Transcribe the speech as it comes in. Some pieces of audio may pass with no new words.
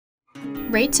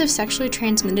Rates of sexually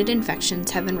transmitted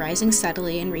infections have been rising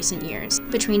steadily in recent years.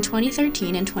 Between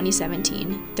 2013 and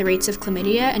 2017, the rates of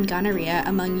chlamydia and gonorrhea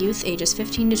among youth ages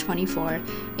 15 to 24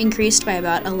 increased by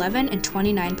about 11 and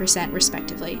 29%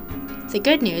 respectively. The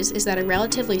good news is that a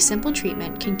relatively simple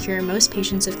treatment can cure most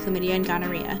patients of chlamydia and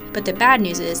gonorrhea, but the bad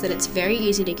news is that it's very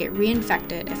easy to get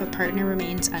reinfected if a partner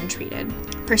remains untreated.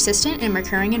 Persistent and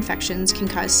recurring infections can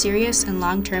cause serious and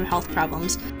long-term health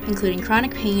problems, including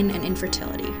chronic pain and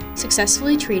infertility.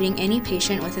 Successfully treating any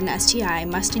patient with an STI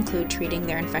must include treating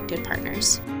their infected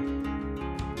partners.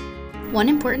 One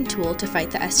important tool to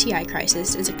fight the STI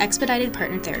crisis is expedited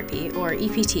partner therapy, or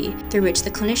EPT, through which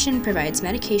the clinician provides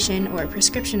medication or a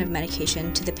prescription of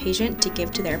medication to the patient to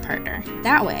give to their partner.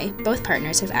 That way, both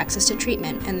partners have access to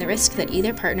treatment, and the risk that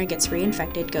either partner gets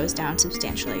reinfected goes down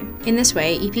substantially. In this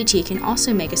way, EPT can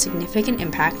also make a significant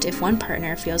impact if one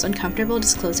partner feels uncomfortable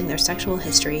disclosing their sexual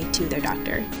history to their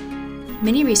doctor.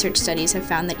 Many research studies have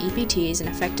found that EPT is an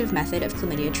effective method of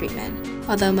chlamydia treatment.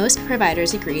 Although most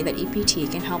providers agree that EPT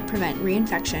can help prevent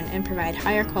reinfection and provide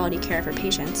higher quality care for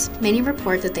patients, many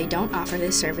report that they don't offer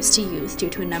this service to youth due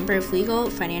to a number of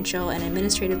legal, financial, and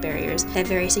administrative barriers that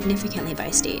vary significantly by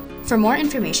state. For more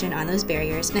information on those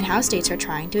barriers and how states are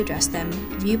trying to address them,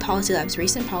 view PolicyLab's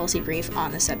recent policy brief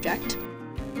on the subject.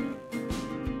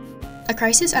 A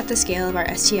crisis at the scale of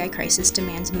our STI crisis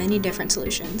demands many different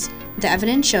solutions. The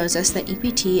evidence shows us that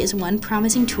EPT is one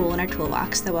promising tool in our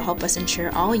toolbox that will help us ensure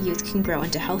all youth can grow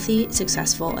into healthy,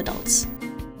 successful adults.